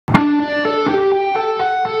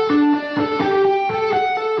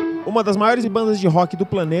Uma das maiores bandas de rock do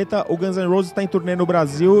planeta, o Guns N' Roses está em turnê no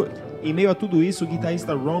Brasil. Em meio a tudo isso, o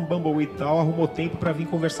guitarrista Ron Bumblefoot arrumou tempo para vir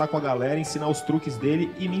conversar com a galera, ensinar os truques dele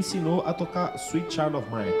e me ensinou a tocar Sweet Child of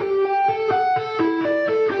Mine.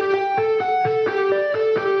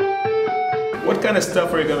 What kind of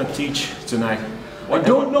stuff are you gonna teach tonight? I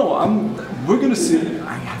don't know. We're gonna see.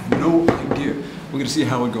 I have no idea. We're gonna see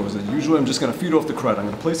how it goes. And usually, I'm just gonna feed off the crowd. I'm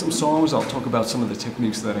gonna play some songs. I'll talk about some of the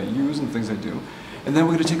techniques that I use and things I do, and then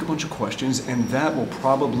we're gonna take a bunch of questions, and that will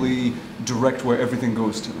probably direct where everything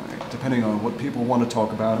goes tonight, depending on what people want to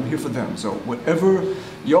talk about. I'm here for them, so whatever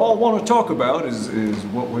y'all want to talk about is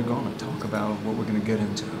what we're gonna talk about, what we're gonna get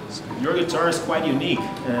into. So. Your guitar is quite unique,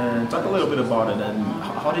 and talk a little bit about it. And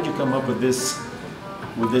how did you come up with this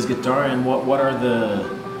guitar, and what are the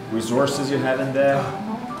resources you have in there?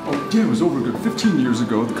 Oh yeah, it was over good 15 years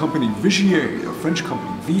ago. The company Vigier, a French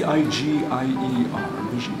company, V-I-G-I-E-R,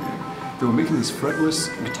 Vigier. They were making these fretless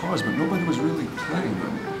guitars, but nobody was really playing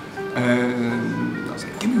them. And I was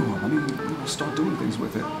like, give me one. Let me start doing things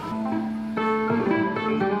with it.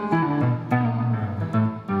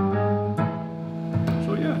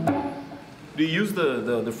 So yeah. Do you use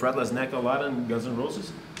the fretless neck a lot in Guns N'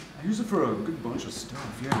 Roses? I use it for a good bunch of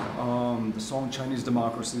stuff, yeah. The song Chinese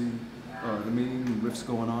Democracy, the main riffs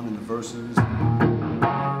going on in the verses.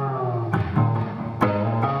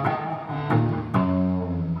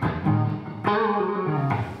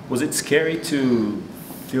 Was it scary to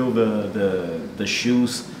feel the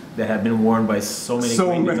shoes that have been worn by so many?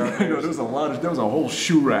 So many. There was a whole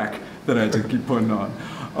shoe rack that I had to keep putting on.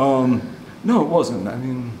 No, it wasn't. I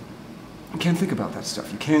mean, you can't think about that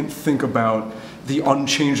stuff. You can't think about the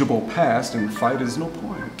unchangeable past, and fight is no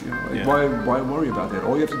point. You know, like, yeah. Why worry about that?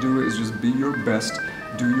 All you have to do is just be your best,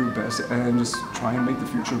 do your best, and just try and make the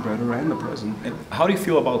future better and the present. And how do you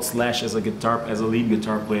feel about Slash as a lead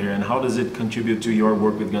guitar player, and how does it contribute to your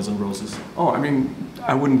work with Guns N' Roses? Oh, I mean,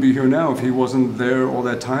 I wouldn't be here now if he wasn't there all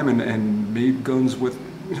that time and made Guns with,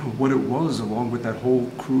 you know, what it was, along with that whole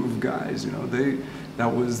crew of guys. You know, they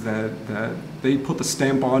put the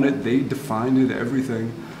stamp on it. They defined it,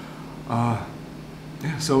 everything.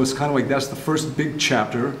 Yeah, so it's kind of like that's the first big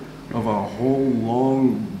chapter of a whole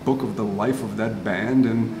long book of the life of that band,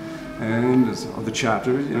 and as other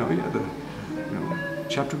chapters, you know,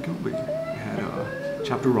 chapter Gilby, you had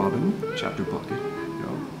chapter Robin, chapter Bucket, you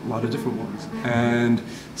know, a lot of different ones, and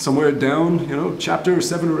somewhere down, you know, chapter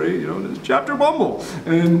 7 or 8, you know, there's chapter Bumble,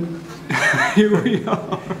 and here we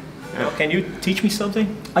are. Can you teach me something?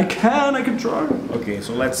 I can try. Okay,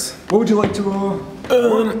 so let's... What would you like to, well,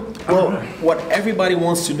 what everybody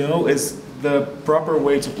wants to know is the proper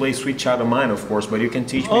way to play Sweet Child of Mine, of course, but you can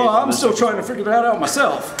teach me... Oh, I'm still trying to figure that out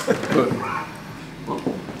myself. But, well,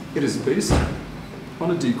 it is based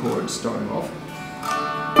on a D chord, starting off.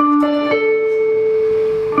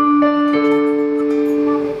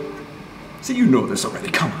 See, you know this already,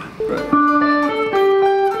 come on. Right.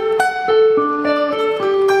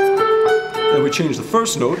 Then we change the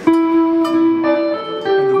first note,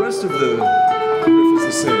 and the rest of the riff is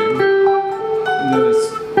the same, and then it's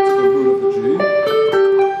to the root of the G,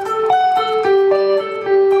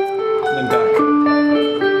 and then back.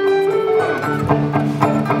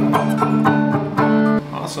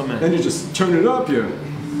 Awesome, man. Then you just turn it up, yeah.